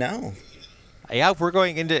 Yeah. But no. Yeah, we're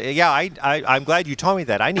going into. Yeah, I'm glad you told me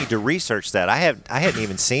that. I need to research that. I hadn't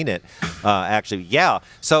even seen it. Actually, yeah.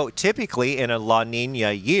 So typically in a La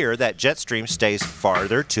Nina year, that jet stream stays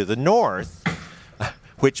farther to the north,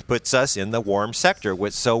 which puts us in the warm sector.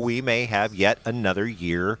 So we may have yet another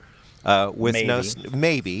year with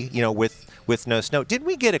Maybe. with no snow. Didn't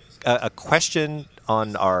we get a question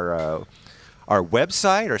on our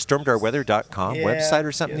website or stormdarweather.com website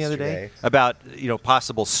or something the other day yesterday. about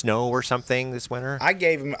possible snow or something this winter?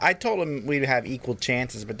 I told him we'd have equal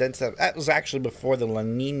chances, but that was actually before the La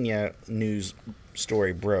Nina news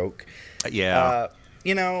story broke. Yeah.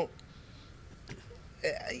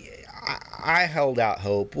 I held out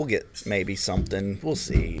hope. We'll get maybe something. We'll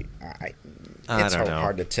see. It's don't know.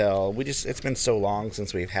 hard to tell. It's been so long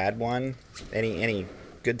since we've had one. Any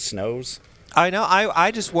good snows? I know. I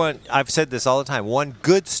just want. I've said this all the time. One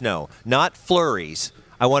good snow, not flurries.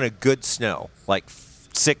 I want a good snow, like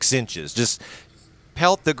 6 inches. Just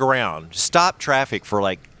pelt the ground. Stop traffic for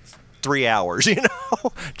like 3 hours.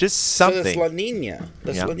 Just something. So this La Nina,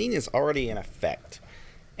 La Nina is already in effect,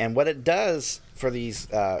 and what it does for these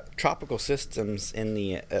tropical systems in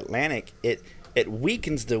the Atlantic, it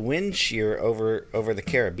weakens the wind shear over the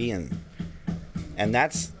Caribbean, and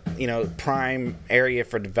that's prime area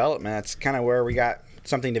for development. That's kind of where we got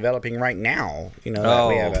something developing right now. That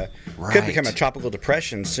we have could become a tropical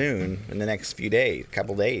depression soon in the next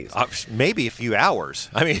couple days. Maybe a few hours.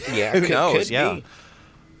 I mean, Yeah, who knows? Could be.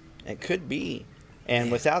 It could be.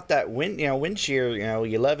 And without that wind shear,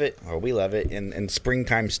 you love it, or we love it in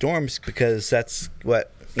springtime storms because that's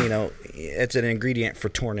what it's an ingredient for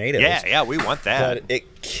tornadoes. Yeah, we want that. But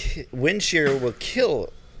wind shear will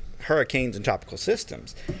kill hurricanes and tropical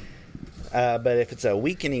systems. But if it's going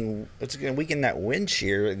to weaken that wind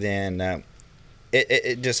shear, then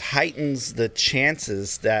it just heightens the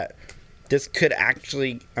chances that this could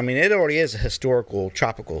actually. I mean, it already is a historical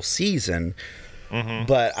tropical season. Mm-hmm.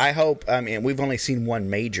 But I hope. I mean, we've only seen one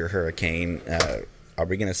major hurricane. Are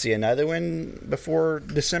we going to see another one before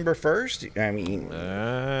December 1st? I mean,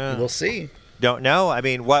 we'll see. Don't know. I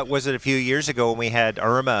mean, what was it a few years ago when we had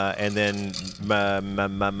Irma and then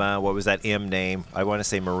what was that M name? I want to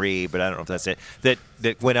say Marie, but I don't know if that's it.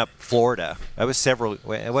 That went up Florida. That was several.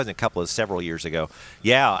 It wasn't a couple. It was several years ago.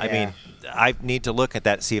 Yeah. I mean, I need to look at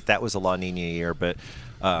that and see if that was a La Nina year. But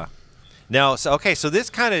no. So okay. So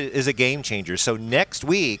this kind of is a game changer. So next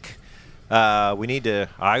week, we need to.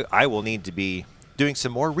 I will need to be doing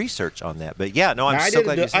some more research on that. But yeah, no, I'm so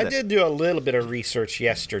glad you said that. I did do a little bit of research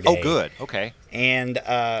yesterday. Oh, good. Okay. And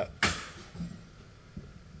I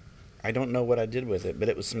don't know what I did with it, but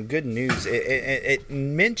it was some good news. It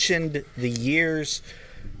mentioned the years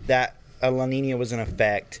that a La Nina was in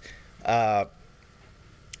effect.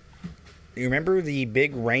 you remember the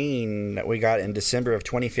big rain that we got in December of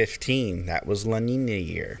 2015? That was La Nina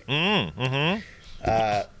year.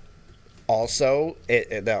 Also,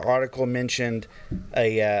 the article mentioned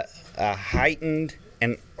a heightened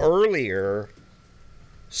and earlier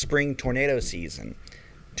spring tornado season.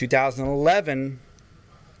 2011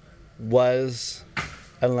 was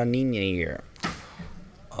a La Nina year.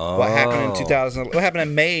 Oh. What happened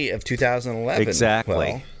in May of 2011? Exactly.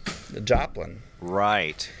 Well, the Joplin.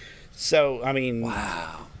 Right. So, I mean,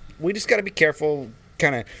 wow. We just got to be careful,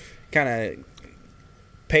 kind of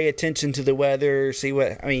pay attention to the weather, see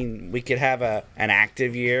what, I mean, we could have an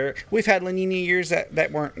active year. We've had La Nina years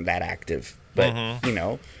that weren't that active, but, you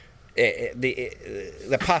know,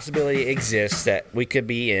 the possibility exists that we could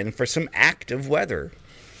be in for some active weather.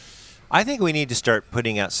 I think we need to start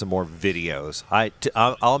putting out some more videos.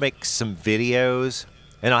 I'll make some videos,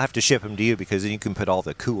 and I'll have to ship them to you because then you can put all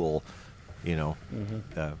the cool, you know,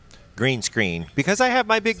 green screen. Because I have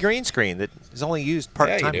my big green screen that is only used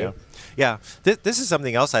part-time. Yeah, you do. Yeah. This is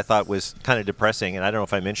something else I thought was kind of depressing, and I don't know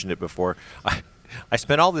if I mentioned it before. I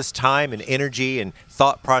spent all this time and energy and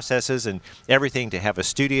thought processes and everything to have a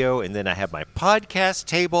studio, and then I have my podcast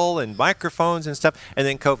table and microphones and stuff, and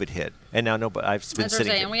then COVID hit. And now I've been That's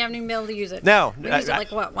sitting. and we haven't even been able to use it. No, we used it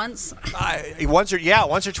like what, once? once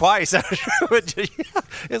or twice.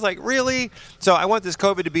 It's like, really? So I want this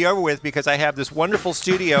COVID to be over with because I have this wonderful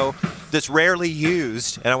studio that's rarely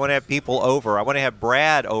used, and I want to have people over. I want to have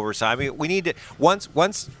Brad over. So I mean, we need to once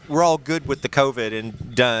we're all good with the COVID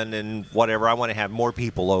and done and whatever. I want to have more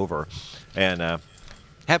people over and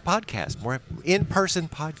have podcasts, more in-person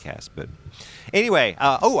podcasts, but. Anyway,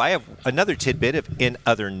 I have another tidbit in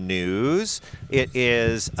other news. It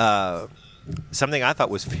is something I thought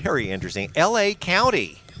was very interesting. L.A.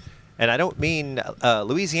 County, and I don't mean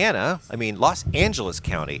Louisiana, I mean Los Angeles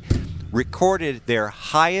County, recorded their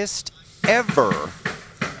highest ever,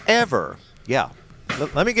 yeah.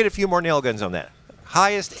 Let me get a few more nail guns on that.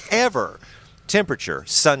 Highest ever temperature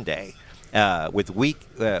Sunday. With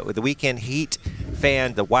the weekend heat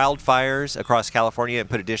fanned the wildfires across California and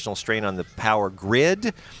put additional strain on the power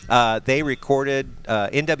grid. They recorded,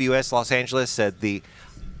 NWS Los Angeles said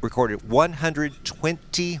recorded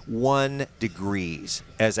 121 degrees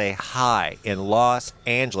as a high in Los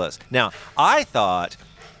Angeles. Now, I thought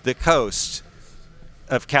the coast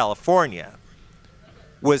of California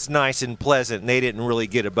was nice and pleasant and they didn't really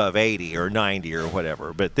get above 80 or 90 or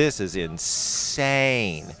whatever, but this is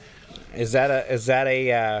insane. Is that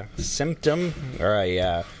a symptom or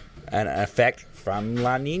an effect from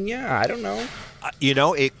La Nina? I don't know.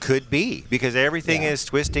 It could be because everything is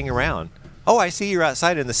twisting around. Oh, I see you're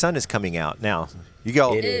outside and the sun is coming out now. You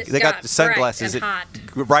go. They got the sunglasses.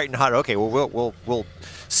 Bright and hot. Okay, well we'll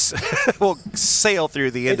sail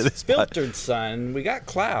through the end of this. It's filtered sun. We got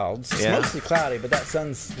clouds. It's mostly cloudy, but that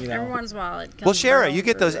sun's Every once in a while it comes. Well, Shara, you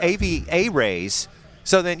get those AVA rays.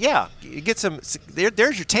 So then, you get some.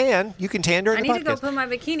 There's your tan. You can tan during the podcast. I need to go put my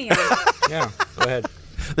bikini on. Yeah, go ahead.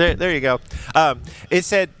 There you go. It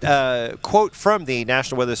said, quote from the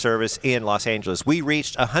National Weather Service in Los Angeles, we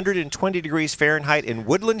reached 120 degrees Fahrenheit in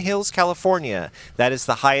Woodland Hills, California. That is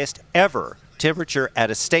the highest ever temperature at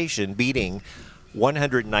a station, beating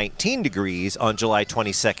 119 degrees on July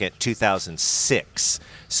 22nd, 2006.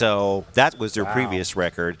 So that was their previous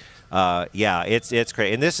record. It's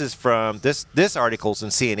great. And this is from this article's in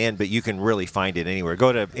CNN, but you can really find it anywhere.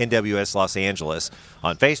 Go to NWS Los Angeles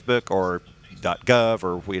on Facebook or .gov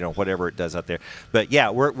or whatever it does out there. But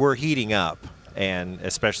we're heating up, and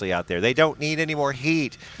especially out there, they don't need any more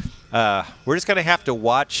heat. We're just gonna have to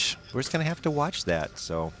watch. We're just gonna have to watch that.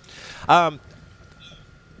 So,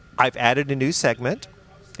 I've added a new segment,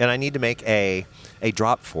 and I need to make a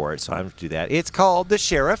drop for it, so I'm going to do that. It's called the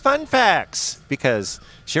Shara Fun Facts, because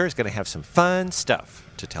Shara's going to have some fun stuff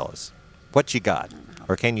to tell us. What you got?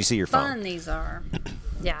 Or can you see your phone? Fun these are.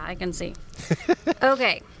 Yeah, I can see.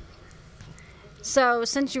 Okay. So,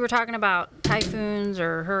 since you were talking about typhoons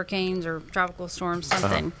or hurricanes or tropical storms,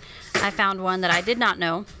 something, I found one that I did not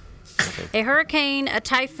know. Okay. A hurricane, a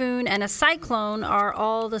typhoon, and a cyclone are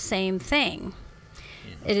all the same thing.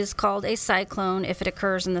 It is called a cyclone if it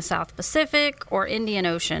occurs in the South Pacific or Indian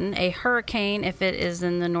Ocean, a hurricane if it is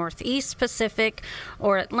in the Northeast Pacific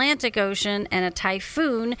or Atlantic Ocean, and a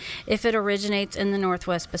typhoon if it originates in the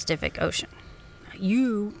Northwest Pacific Ocean.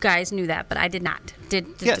 You guys knew that, but I did not.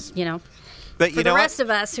 Yes. But for the rest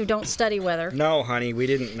of us who don't study weather. No, honey, we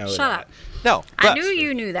didn't know that. Shut up. No. I knew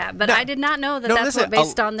you knew that, but I did not know that that's what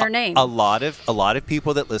based on their name. A lot of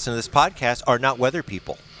people that listen to this podcast are not weather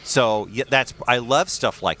people. So I love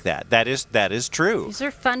stuff like that. That is true. These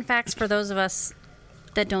are fun facts for those of us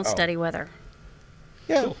that don't study weather.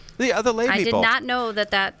 Yeah, the other lay I did people. not know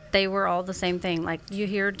that they were all the same thing. Like, you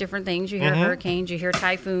hear different things. You hear hurricanes. You hear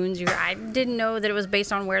typhoons. I didn't know that it was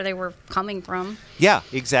based on where they were coming from. Yeah,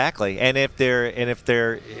 exactly. And if they're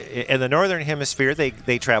in the northern hemisphere,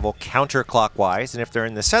 they travel counterclockwise, and if they're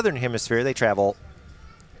in the southern hemisphere, they travel.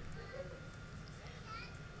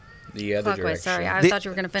 The other Clockwise, direction. sorry. I thought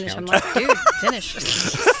you were going to finish. I'm like, dude, finish.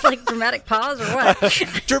 It's like dramatic pause or what?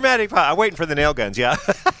 Dramatic. I'm waiting for the nail guns. Yeah,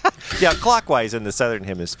 yeah, clockwise in the southern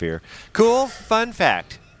hemisphere. Cool. Fun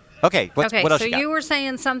fact. Okay. What else so you got? you were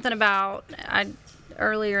saying something about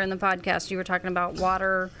earlier in the podcast. You were talking about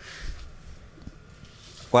water.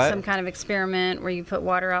 What? Some kind of experiment where you put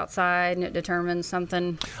water outside and it determines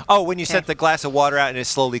something. Oh, when you Okay. set the glass of water out and it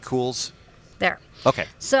slowly cools. There. Okay.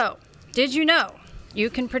 So, did you know you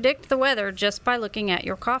can predict the weather just by looking at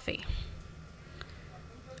your coffee?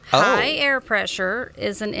 Oh. High air pressure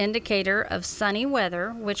is an indicator of sunny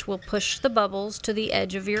weather, which will push the bubbles to the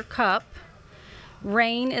edge of your cup.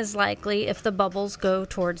 Rain is likely if the bubbles go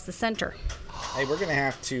towards the center. Hey, we're gonna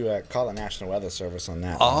have to call the National Weather Service on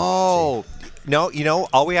that. Oh. No,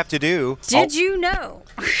 all we have to do. Did you know?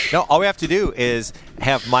 No, all we have to do is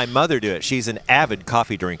have my mother do it. She's an avid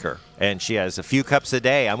coffee drinker, and she has a few cups a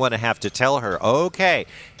day. I'm going to have to tell her, okay,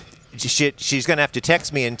 she's going to have to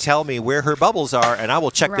text me and tell me where her bubbles are, and I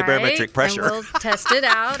will check the barometric pressure. And we'll test it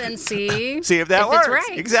out and see, if that works. It's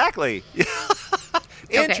right. Exactly.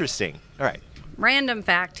 Interesting. All right. Random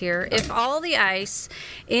fact here. If all the ice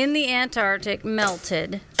in the Antarctic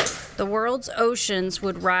melted, the world's oceans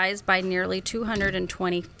would rise by nearly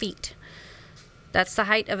 220 feet. That's the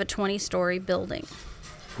height of a 20-story building.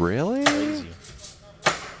 Really?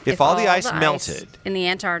 If all the ice melted. In the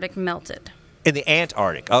Antarctic melted. In the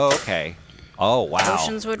Antarctic. Oh, okay. Oh, wow.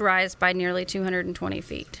 Oceans would rise by nearly 220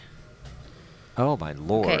 feet. Oh, my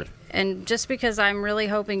Lord. Okay, and just because I'm really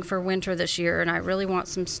hoping for winter this year and I really want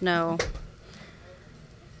some snow.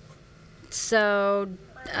 So,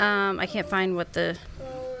 I can't find what the...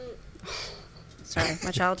 Sorry,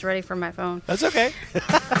 my child's ready for my phone. That's okay.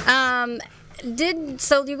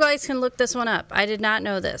 So you guys can look this one up. I did not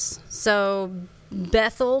know this. So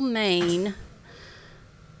Bethel, Maine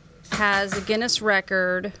has a Guinness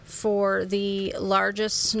record for the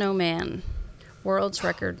largest snowman. World's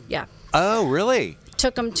record, yeah. Oh, really?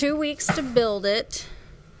 Took them 2 weeks to build it.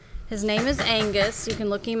 His name is Angus. You can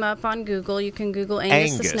look him up on Google. You can Google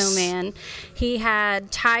Angus the Snowman. He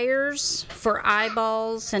had tires for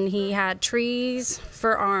eyeballs, and he had trees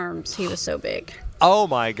for arms. He was so big. Oh,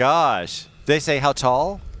 my gosh. They say how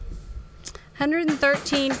tall?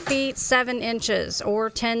 113 feet, 7 inches, or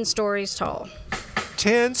 10 stories tall.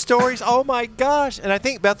 10 stories? Oh, my gosh. And I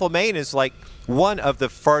think Bethel, Maine is like one of the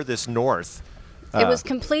farthest north. It was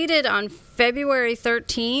completed on February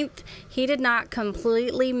 13th. He did not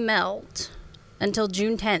completely melt until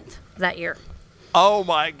June 10th that year. Oh,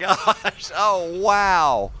 my gosh. Oh,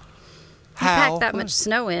 wow. He packed that much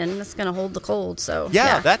snow in. That's going to hold the cold. So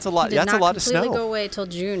Yeah, that's a lot. He did That's a lot of not completely snow. go away till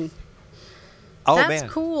June. Oh, That's man.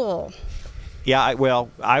 cool. Yeah,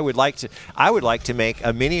 I would like to make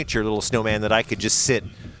a miniature little snowman that I could just sit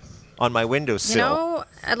on my windowsill. You know,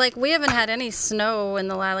 like, we haven't had any snow in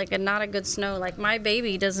the not a good snow. Like, my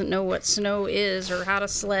baby doesn't know what snow is or how to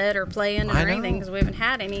sled or play in it or I know. anything because we haven't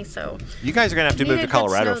had any. So You guys are going to have to We move to need good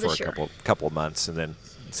Colorado snow for this a year. couple of months and then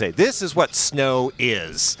say, this is what snow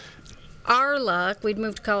is. our luck, we'd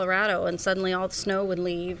move to Colorado and suddenly all the snow would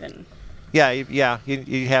leave and Yeah,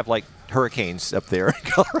 you have like hurricanes up there in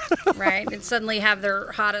Colorado. right, and suddenly have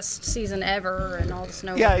their hottest season ever and all the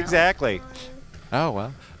snow. Yeah, would melt. exactly. Oh,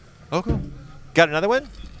 well. Oh, cool. Got another one?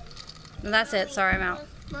 And that's it. Sorry, I'm out.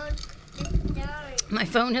 My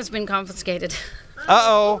phone has been confiscated.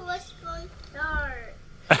 Uh-oh.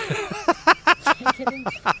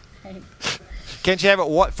 Can't you have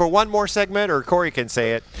it for one more segment, or Corey can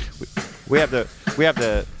say it? We have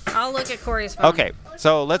the. I'll look at Corey's phone. Okay,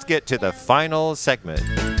 so let's get to the final segment.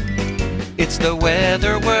 It's the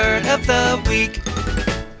weather word of the week.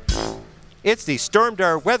 It's the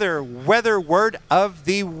Stormdar weather word of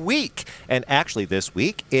the week. And actually this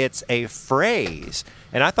week, it's a phrase.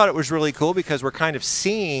 And I thought it was really cool because we're kind of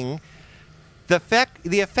seeing the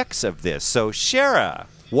effects of this. So, Shara,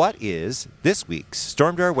 what is this week's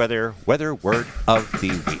Stormdar weather word of the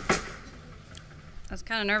week? I was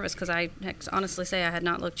kind of nervous because I honestly say I had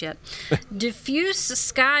not looked yet. Diffuse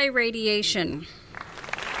sky radiation.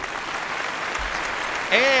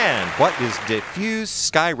 And what does diffuse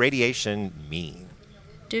sky radiation mean?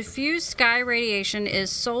 Diffuse sky radiation is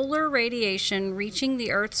solar radiation reaching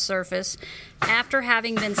the Earth's surface after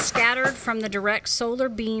having been scattered from the direct solar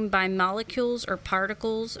beam by molecules or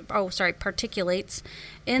particulates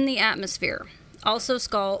in the atmosphere.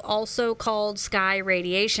 also called sky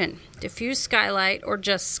radiation, diffuse skylight, or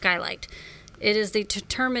just skylight. It is the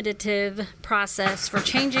determinative process for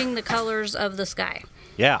changing the colors of the sky.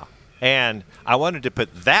 Yeah. And I wanted to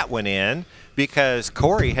put that one in because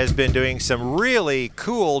Corey has been doing some really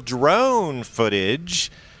cool drone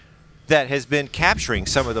footage that has been capturing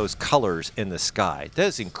some of those colors in the sky.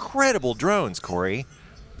 Those incredible drones, Corey.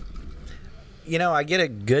 You know, I get a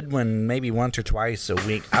good one maybe once or twice a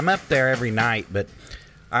week. I'm up there every night, but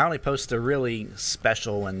I only post a really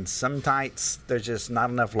special one. Some nights there's just not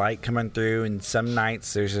enough light coming through, and some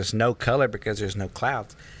nights there's just no color because there's no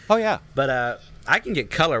clouds. Oh, yeah. But I can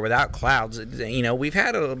get color without clouds. You know, we've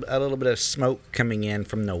had a little bit of smoke coming in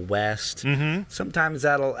from the west. Mm-hmm. Sometimes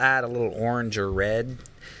that'll add a little orange or red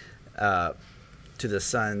to the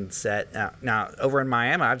sunset. Now, over in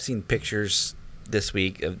Miami, I've seen pictures this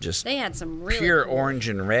week of just They had some really pure cool. orange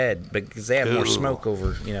and red because they have more smoke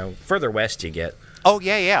over, further west you get. Oh,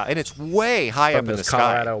 yeah, yeah. And it's way high From up in the those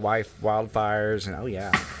sky. Colorado wildfires, and oh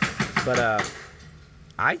yeah. But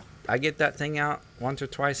I get that thing out once or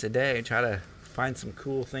twice a day and try to find some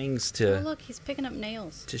cool things Oh, look, he's picking up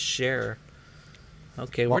nails. to share.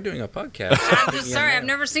 Okay, we're doing a podcast. I'm just sorry, I've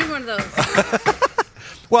never seen one of those.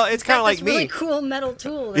 Well, it's kind of Got like this me. really cool metal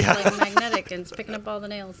tool that's like magnetic and it's picking up all the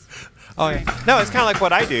nails. Oh, yeah. No, it's kind of like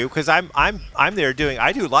what I do because I'm there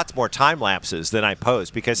I do lots more time lapses than I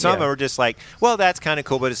post because some of them are just like, well, that's kind of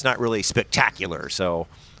cool, but it's not really spectacular. So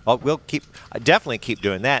we'll definitely keep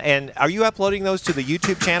doing that. And are you uploading those to the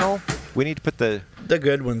YouTube channel? We need to put the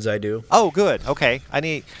good ones I do. Oh, good. Okay. I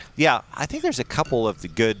think there's a couple of the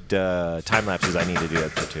good time lapses I need to do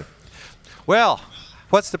that too. Well,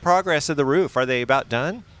 what's the progress of the roof? Are they about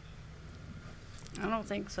done? I don't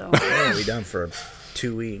think so. Yeah, we done for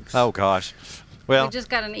 2 weeks. Oh gosh. Well, We just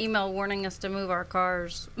got an email warning us to move our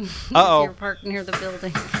cars if Uh-oh. you're parked near the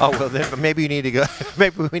building. oh well, then maybe you need to go.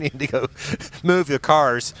 Maybe we need to go move the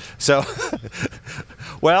cars. So,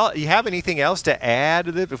 well, you have anything else to add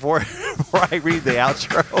to it before I read the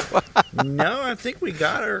outro? No, I think we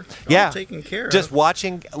got her all taken care of. Just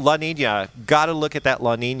watching La Nina. Got to look at that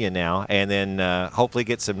La Nina now, and then hopefully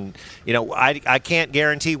get some. I can't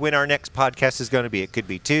guarantee when our next podcast is going to be. It could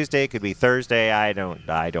be Tuesday. It could be Thursday. I don't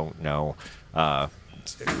know.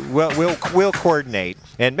 We'll coordinate,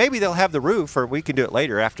 and maybe they'll have the roof, or we can do it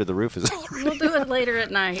later after the roof is already. We'll do it later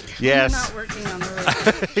at night. Yes. We're not working on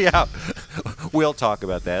the roof. Yeah, we'll talk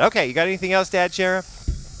about that. Okay, you got anything else to add, Shara?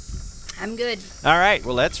 I'm good. All right,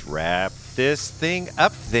 well, let's wrap this thing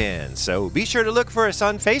up then. So be sure to look for us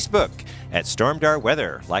on Facebook at Stormdar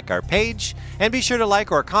Weather. Like our page, and be sure to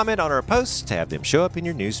like or comment on our posts to have them show up in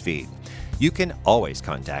your news feed. You can always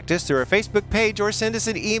contact us through our Facebook page or send us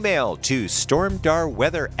an email to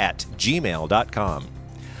stormdarweather@gmail.com.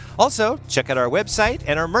 Also, check out our website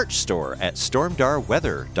and our merch store at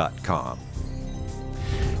stormdarweather.com.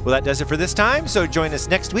 Well, that does it for this time, so join us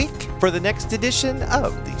next week for the next edition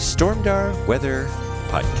of the Stormdar Weather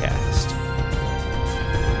Podcast.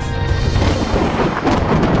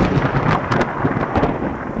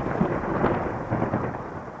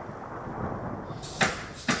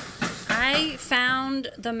 I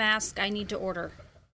found the mask I need to order.